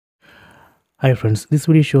Hi friends, this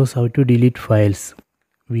video shows how to delete files,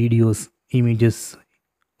 videos, images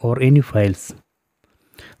or any files.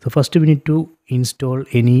 So first we need to install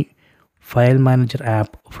any file manager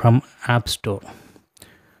app from App Store.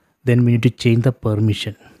 Then we need to change the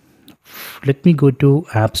permission. Let me go to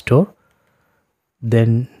App Store,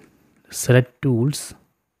 then select tools.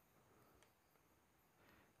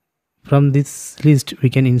 From this list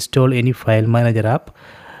we can install any file manager app.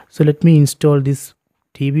 So let me install this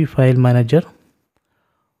TV file manager,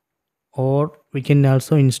 or we can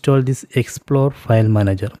also install this Explore file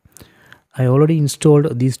manager. I already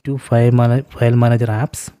installed these two file manager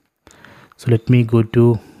apps. So let me go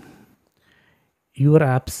to your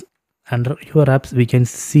apps. Under your apps we can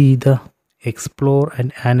see the Explore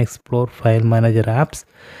and Unexplore file manager apps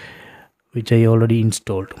which I already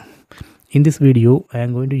installed. In this video I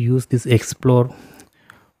am going to use this Explore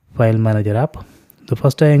file manager app. So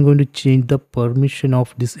first I am going to change the permission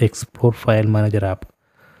of this Explore file manager app.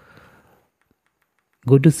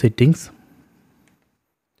 Go to settings,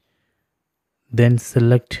 then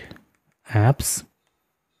select apps,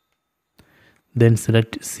 then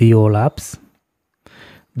select see all apps.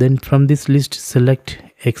 Then from this list select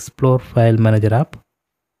Explore file manager app.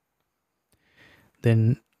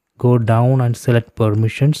 Then go down and select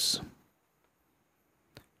permissions.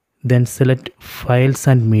 Then select files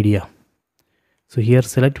and media. So here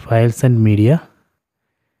select files and media.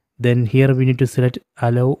 Then here we need to select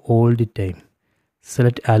allow all the time.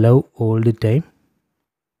 Select allow all the time.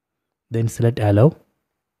 Then select allow.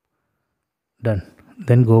 Done.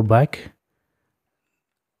 Then go back.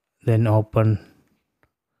 Then open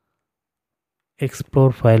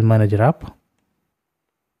Explore file manager app.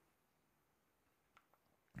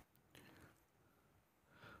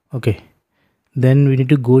 Okay. Then we need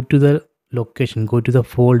to go to the location, go to the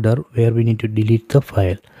folder where we need to delete the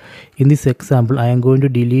file. In this example I am going to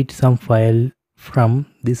delete some file from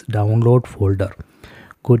this download folder.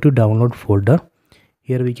 Go to download folder.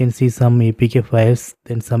 Here we can see some APK files,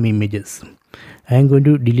 then some images. I am going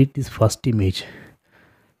to delete this first image.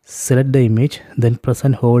 Select the image, then press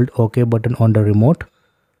and hold OK button on the remote.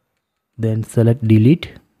 Then select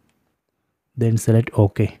delete. Then select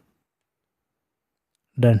OK.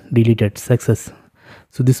 Done. Deleted. Success.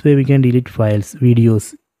 So this way we can delete files,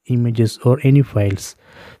 videos, images or any files.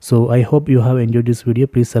 So I hope you have enjoyed this video.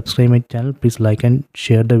 Please subscribe my channel. Please like and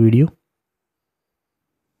share the video.